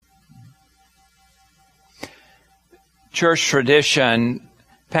church tradition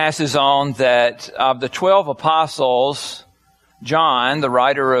passes on that of the 12 apostles, John, the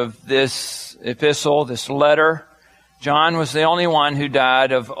writer of this epistle, this letter, John was the only one who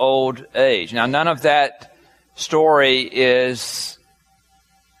died of old age. Now, none of that story is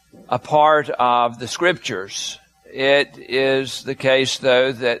a part of the Scriptures. It is the case,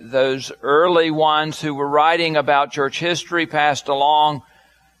 though, that those early ones who were writing about church history passed along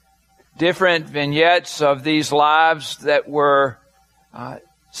different vignettes of these lives that were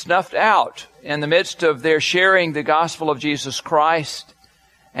snuffed out in the midst of their sharing the gospel of Jesus Christ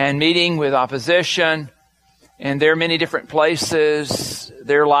and meeting with opposition. In their many different places,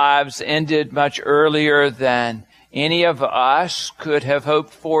 their lives ended much earlier than any of us could have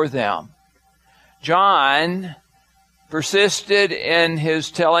hoped for them. John persisted in his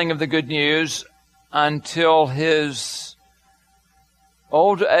telling of the good news until his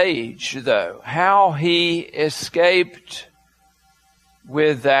old age, though. How he escaped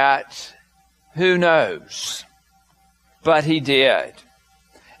with that, who knows? But he did.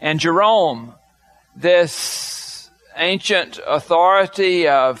 And Jerome, this ancient authority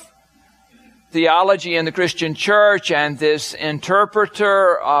of theology in the Christian church and this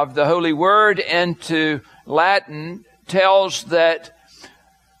interpreter of the Holy Word into Latin, tells that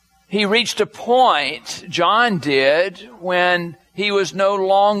he reached a point, John did, when he was no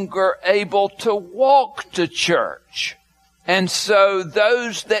longer able to walk to church. And so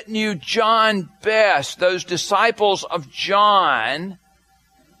those that knew John best, those disciples of John,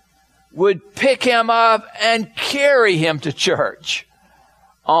 would pick him up and carry him to church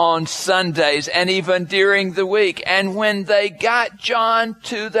on Sundays and even during the week. And when they got John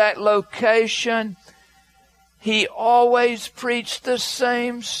to that location, he always preached the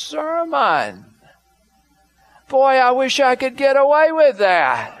same sermon. Boy, I wish I could get away with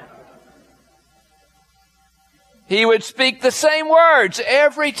that. He would speak the same words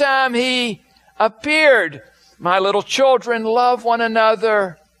every time he appeared. My little children, love one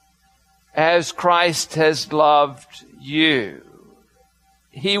another as Christ has loved you.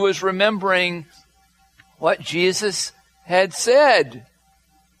 He was remembering what Jesus had said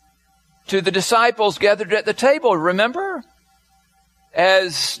to the disciples gathered at the table. Remember?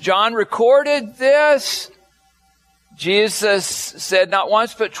 As John recorded this, Jesus said not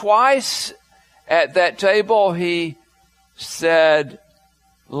once but twice at that table, he said,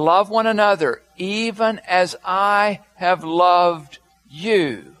 love one another even as I have loved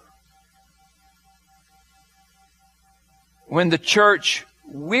you. When the church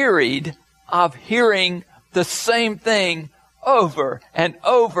wearied of hearing the same thing over and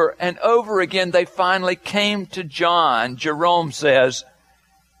over and over again, they finally came to John, Jerome says,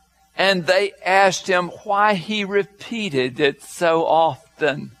 and they asked him why he repeated it so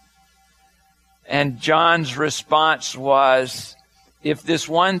often. And John's response was, if this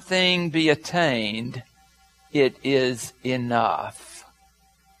one thing be attained, it is enough.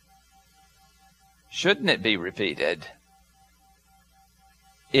 Shouldn't it be repeated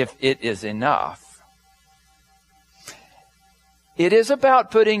if it is enough? It is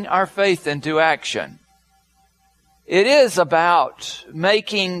about putting our faith into action. It is about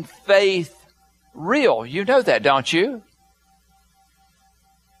making faith real. You know that, don't you?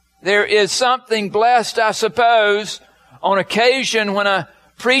 There is something blessed, I suppose, on occasion when a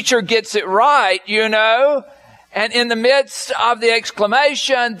preacher gets it right, you know, and in the midst of the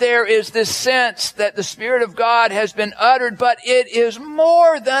exclamation, there is this sense that the Spirit of God has been uttered, but it is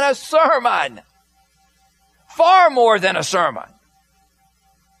more than a sermon. Far more than a sermon.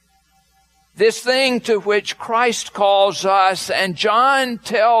 This thing to which Christ calls us, and John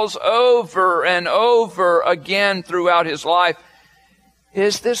tells over and over again throughout his life,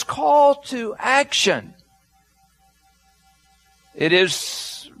 is this call to action. It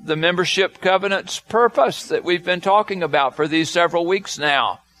is the membership covenant's purpose that we've been talking about for these several weeks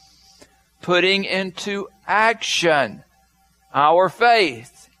now. Putting into action our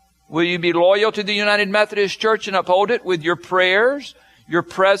faith. Will you be loyal to the United Methodist Church and uphold it with your prayers, your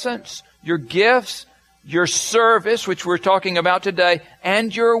presence, your gifts, your service, which we're talking about today,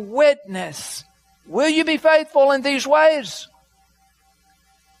 and your witness? Will you be faithful in these ways?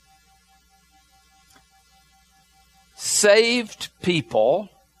 Saved people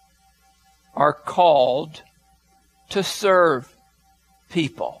are called to serve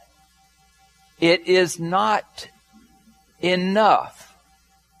people. It is not enough,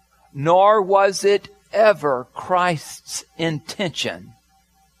 nor was it ever Christ's intention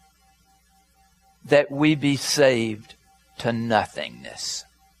that we be saved to nothingness.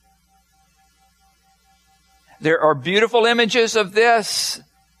 There are beautiful images of this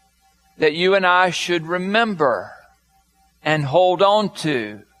that you and I should remember. and hold on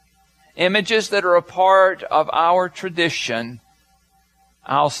to, images that are a part of our tradition.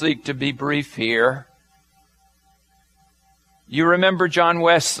 I'll seek to be brief here. You remember John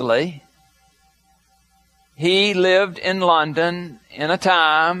Wesley. He lived in London in a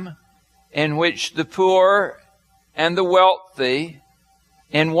time in which the poor and the wealthy,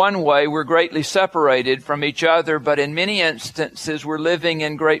 in one way, were greatly separated from each other, but in many instances were living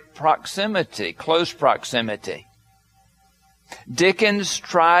in great proximity, close proximity. Dickens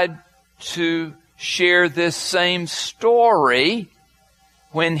tried to share this same story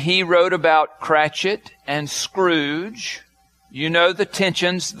when he wrote about Cratchit and Scrooge. You know the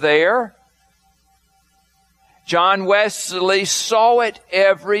tensions there. John Wesley saw it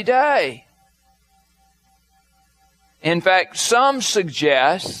every day. In fact, some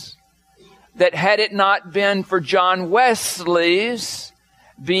suggest that had it not been for John Wesley's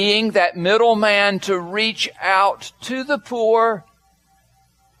being that middleman to reach out to the poor,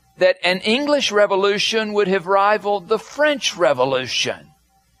 that an English Revolution would have rivaled the French Revolution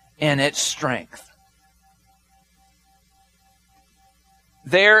in its strength.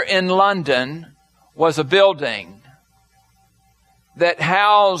 There in London was a building that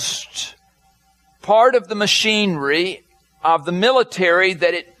housed part of the machinery of the military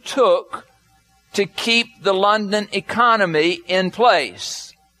that it took to keep the London economy in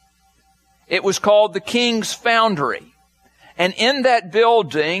place. It was called the King's Foundry. And in that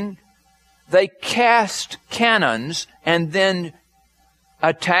building, they cast cannons and then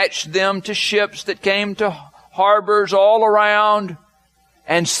attached them to ships that came to harbors all around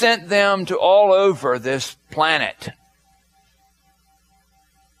and sent them to all over this planet.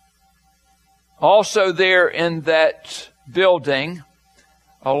 Also there in that building,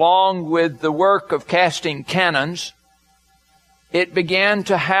 along with the work of casting cannons, it began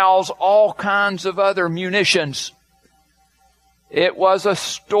to house all kinds of other munitions. It was a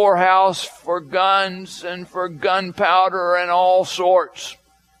storehouse for guns and for gunpowder and all sorts.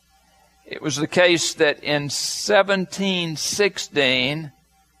 It was the case that in 1716,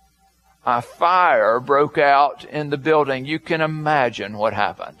 a fire broke out in the building. You can imagine what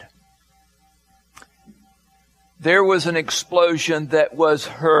happened. There was an explosion that was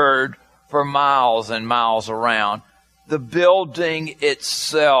heard for miles and miles around. The building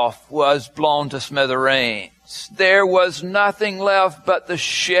itself was blown to smithereens. There was nothing left but the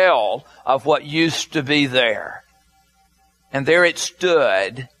shell of what used to be there. And there it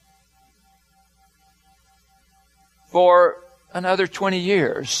stood for another 20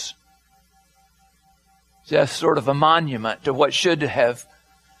 years. Just sort of a monument to what should have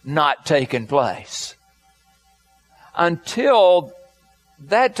not taken place. Until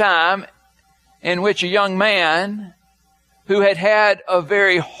that time in which a young man who had had a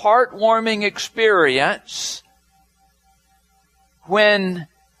very heartwarming experience, when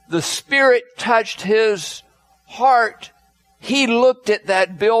the Spirit touched his heart, he looked at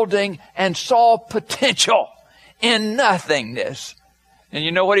that building and saw potential in nothingness. And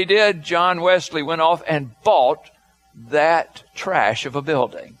you know what he did? John Wesley went off and bought that trash of a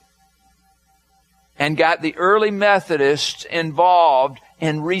building and got the early Methodists involved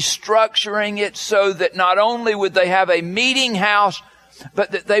in restructuring it so that not only would they have a meeting house,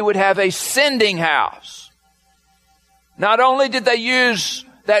 but that they would have a sending house. Not only did they use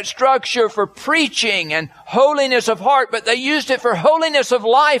that structure for preaching and holiness of heart, but they used it for holiness of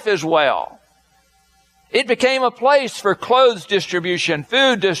life as well. It became a place for clothes distribution,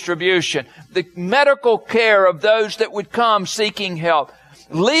 food distribution, the medical care of those that would come seeking help,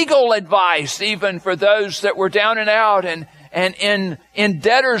 legal advice even for those that were down and out and in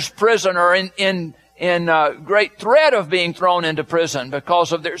debtor's prison or in great threat of being thrown into prison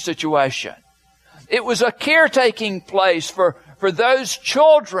because of their situation. It was a caretaking place for those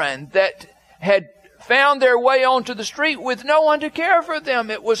children that had found their way onto the street with no one to care for them.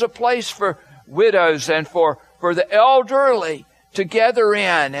 It was a place for widows and for the elderly to gather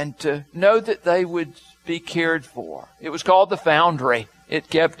in and to know that they would be cared for. It was called the Foundry. It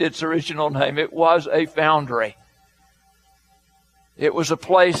kept its original name. It was a foundry. It was a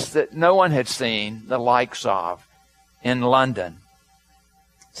place that no one had seen the likes of in London.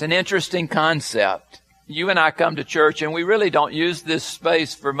 It's an interesting concept. You and I come to church and we really don't use this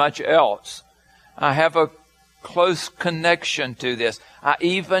space for much else. I have a close connection to this. I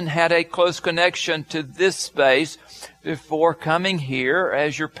even had a close connection to this space before coming here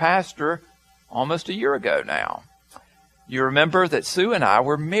as your pastor almost a year ago now. You remember that Sue and I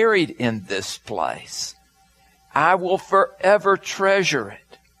were married in this place. I will forever treasure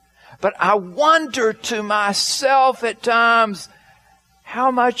it. But I wonder to myself at times, how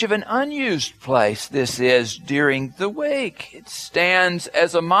much of an unused place this is during the week. It stands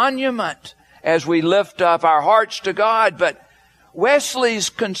as a monument as we lift up our hearts to God. But Wesley's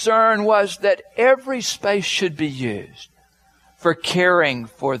concern was that every space should be used for caring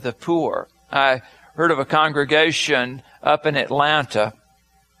for the poor. I heard of a congregation up in Atlanta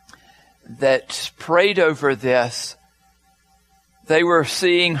that prayed over this. They were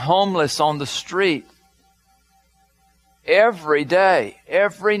seeing homeless on the street every day,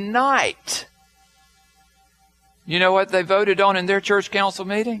 every night. You know what they voted on in their church council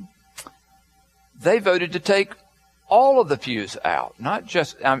meeting? They voted to take all of the pews out. Not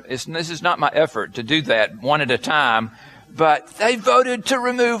just, this is not my effort to do that one at a time, but they voted to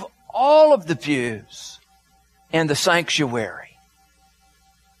remove all of the pews in the sanctuary.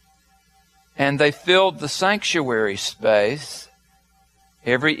 And they filled the sanctuary space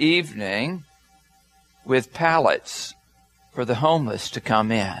every evening with pallets for the homeless to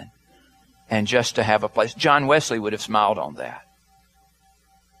come in and just to have a place. John Wesley would have smiled on that.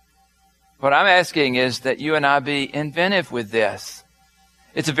 What I'm asking is that you and I be inventive with this.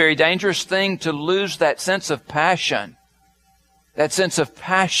 It's a very dangerous thing to lose that sense of passion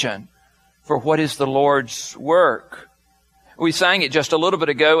for what is the Lord's work. We sang it just a little bit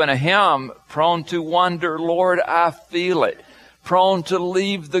ago in a hymn, prone to wonder, Lord, I feel it. Prone to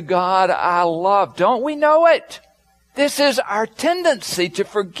leave the God I love. Don't we know it? This is our tendency to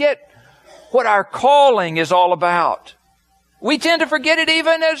forget what our calling is all about. We tend to forget it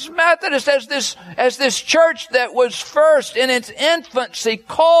even as Methodists, as this church that was first in its infancy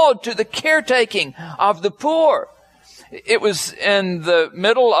called to the caretaking of the poor. It was in the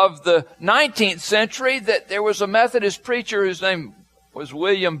middle of the 19th century that there was a Methodist preacher whose name was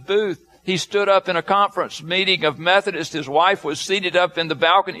William Booth. He stood up in a conference meeting of Methodists. His wife was seated up in the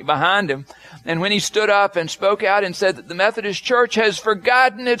balcony behind him. And when he stood up and spoke out and said that the Methodist Church has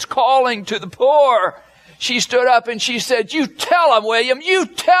forgotten its calling to the poor, she stood up and she said, "You tell them, William, you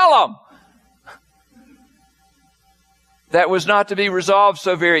tell them." That was not to be resolved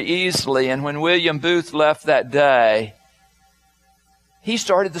so very easily. And when William Booth left that day, he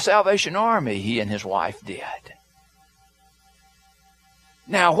started the Salvation Army, he and his wife did.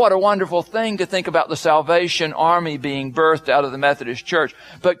 Now, what a wonderful thing to think about the Salvation Army being birthed out of the Methodist Church.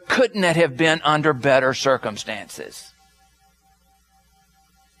 But couldn't it have been under better circumstances?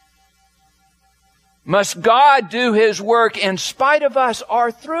 Must God do His work in spite of us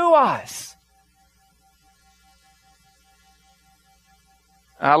or through us?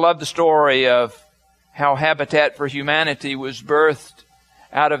 I love the story of how Habitat for Humanity was birthed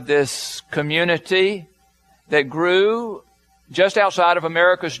out of this community that grew just outside of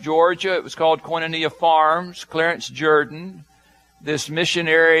Americus, Georgia. It was called Koinonia Farms. Clarence Jordan, this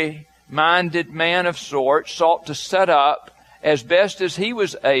missionary-minded man of sorts, sought to set up, as best as he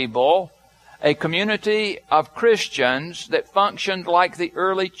was able, a community of Christians that functioned like the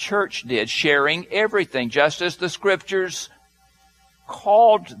early church did, sharing everything, just as the Scriptures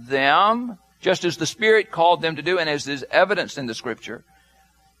called them, just as the Spirit called them to do, and as is evidenced in the Scripture.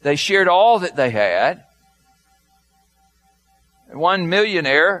 They shared all that they had. One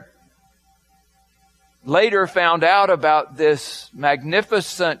millionaire later found out about this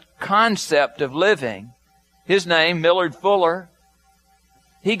magnificent concept of living. His name, Millard Fuller.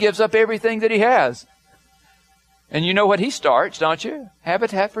 He gives up everything that he has. And you know what he starts, don't you?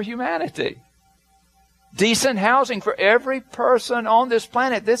 Habitat for Humanity. Decent housing for every person on this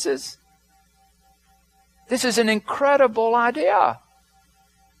planet. This is an incredible idea.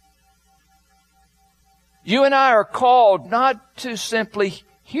 You and I are called not to simply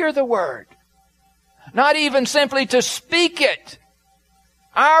hear the Word, not even simply to speak it.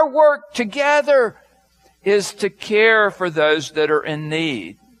 Our work together is to care for those that are in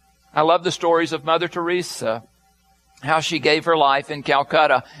need. I love the stories of Mother Teresa, how she gave her life in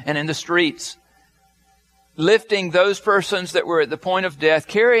Calcutta and in the streets, lifting those persons that were at the point of death,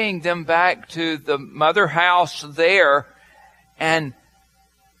 carrying them back to the mother house there, and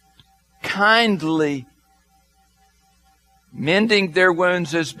kindly mending their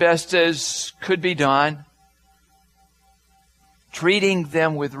wounds as best as could be done, treating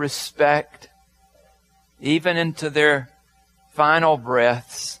them with respect, even into their final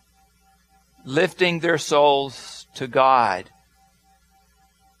breaths, lifting their souls to God.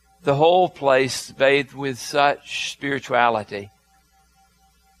 The whole place bathed with such spirituality.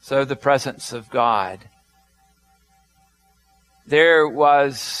 So the presence of God. There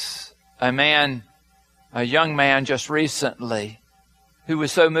was a young man just recently who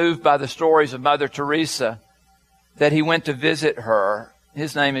was so moved by the stories of Mother Teresa that he went to visit her.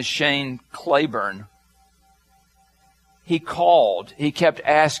 His name is Shane Claiborne. he called. He kept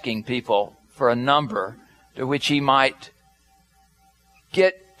asking people for a number to which he might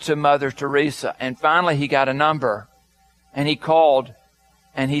get to Mother Teresa. And finally he got a number. And he called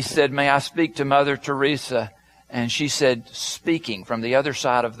and he said, "May I speak to Mother Teresa?" And she said, "Speaking," from the other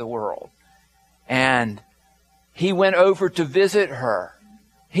side of the world. And he went over to visit her.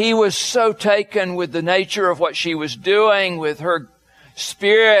 He was so taken with the nature of what she was doing, with her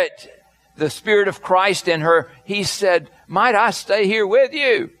spirit, the Spirit of Christ in her. He said, "Might I stay here with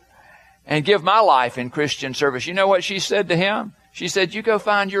you and give my life in Christian service?" You know what she said to him? She said, "You go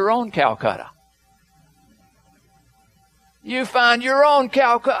find your own Calcutta. You find your own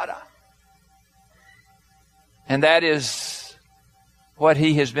Calcutta." And that is what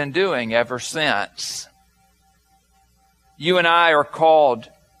he has been doing ever since. You and I are called,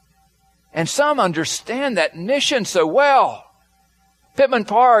 and some understand that mission so well. Pittman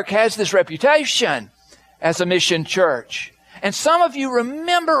Park has this reputation as a mission church. And some of you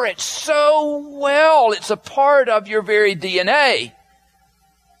remember it so well. It's a part of your very DNA.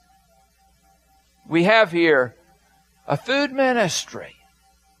 We have here a food ministry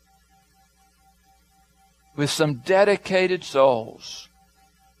with some dedicated souls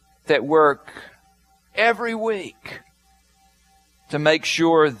that work every week to make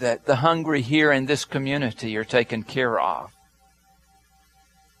sure that the hungry here in this community are taken care of.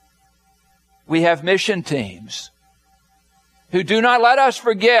 We have mission teams who do not let us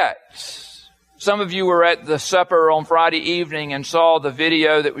forget. Some of you were at the supper on Friday evening and saw the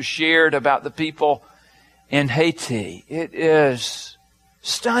video that was shared about the people in Haiti. It is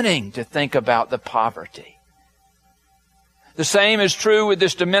stunning to think about the poverty. The same is true with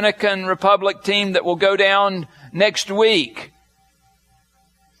this Dominican Republic team that will go down next week.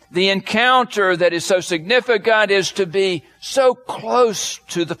 The encounter that is so significant is to be so close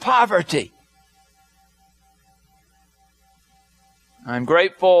to the poverty. I'm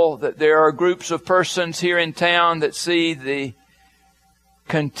grateful that there are groups of persons here in town that see the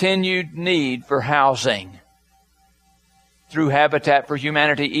continued need for housing through Habitat for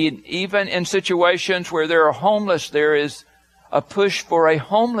Humanity. Even in situations where there are homeless, there is a push for a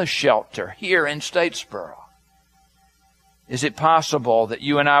homeless shelter here in Statesboro. Is it possible that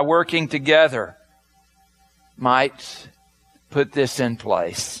you and I, working together, might put this in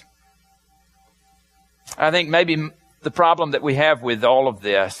place? I think maybe the problem that we have with all of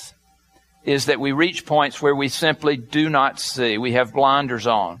this is that we reach points where we simply do not see. We have blinders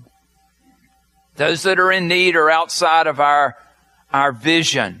on. Those that are in need are outside of our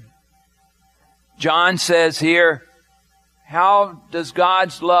vision. John says here, "How does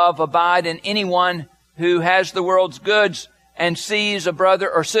God's love abide in anyone who has the world's goods and sees a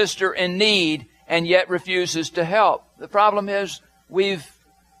brother or sister in need and yet refuses to help?" The problem is we've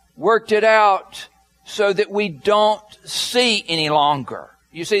worked it out so that we don't see any longer.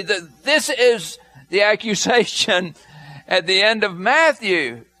 You see, this is the accusation at the end of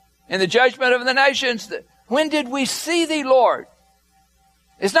Matthew in the judgment of the nations. When did we see thee, Lord?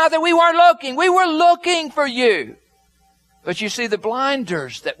 It's not that we weren't looking. We were looking for you. But you see, the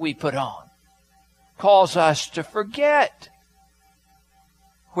blinders that we put on cause us to forget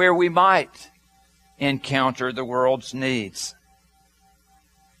where we might encounter the world's needs.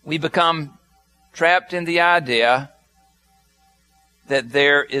 We become trapped in the idea that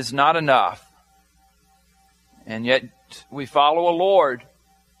there is not enough. And yet we follow a Lord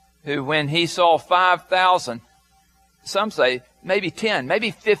who, when he saw 5,000, some say maybe 10,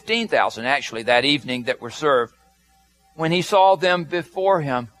 maybe 15,000 actually that evening that were served, when he saw them before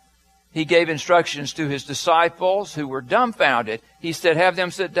him, he gave instructions to his disciples who were dumbfounded. He said, "Have them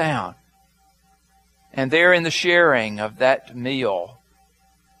sit down." And there in the sharing of that meal,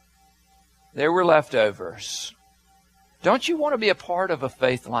 there were leftovers. Don't you want to be a part of a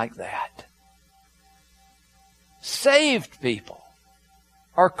faith like that? Saved people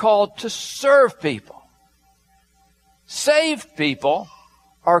are called to serve people. Saved people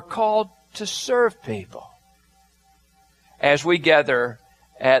are called to serve people. As we gather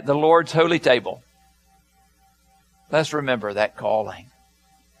at the Lord's holy table, let's remember that calling.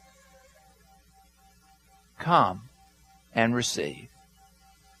 Come and receive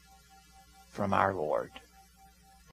from our Lord.